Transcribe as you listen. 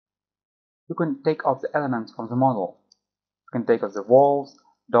you can take off the elements from the model. You can take off the walls,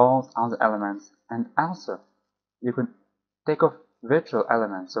 doors, other elements, and also you can take off virtual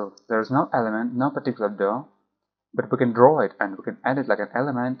elements. So there's no element, no particular door, but we can draw it and we can add it like an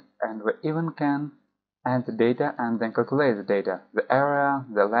element, and we even can add the data and then calculate the data, the area,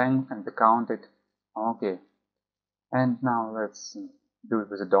 the length, and the count it. Okay. And now let's do it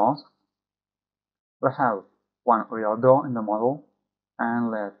with the doors. We have one real door in the model,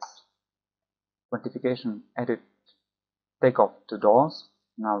 and let's quantification edit take off two doors.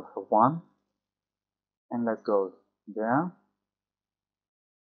 Now we have one, and let's go there,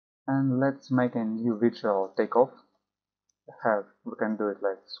 and let's make a new virtual takeoff. We can do it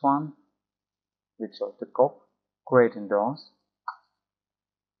like this one, virtual takeoff, creating doors,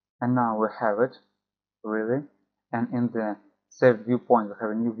 and now we have it really. And in the saved viewpoint we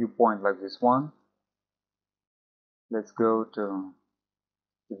have a new viewpoint like this one. Let's go to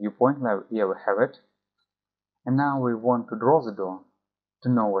the viewpoint. Here we have it, and now we want to draw the door to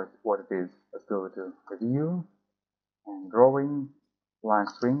know what it is. Let's go to the view and drawing, line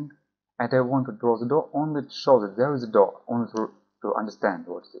string, and I want to draw the door only to show that there is a door, only to understand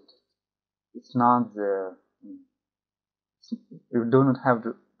what is it. It's not the you do not have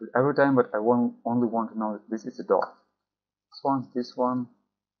to do it every time, but I only want to know that this is a door. This one,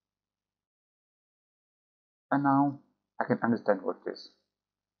 and now I can understand what it is.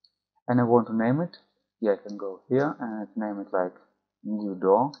 And I want to name it. Yeah, I can go here and name it like new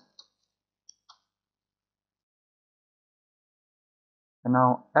door. And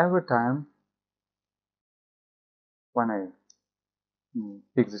now every time when I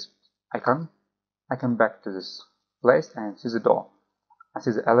pick this icon, I come back to this place and see the door. I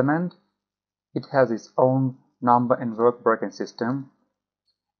see the element. It has its own number and work breaking system.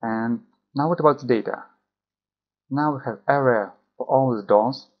 And now what about the data? Now we have area for all these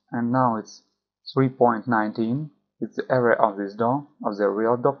doors, and now it's 3.19. It's the area of this door, of the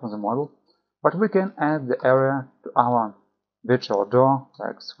real door from the model. But we can add the area to our virtual door,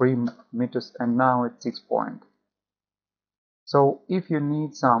 like 3 meters, and now it's 6 point. So if you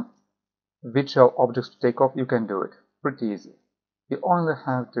need some virtual objects to take off, you can do it. Pretty easy. You only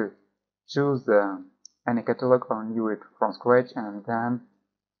have to choose any catalog or new it from scratch, and then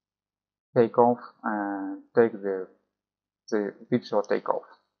take off and take the virtual takeoff.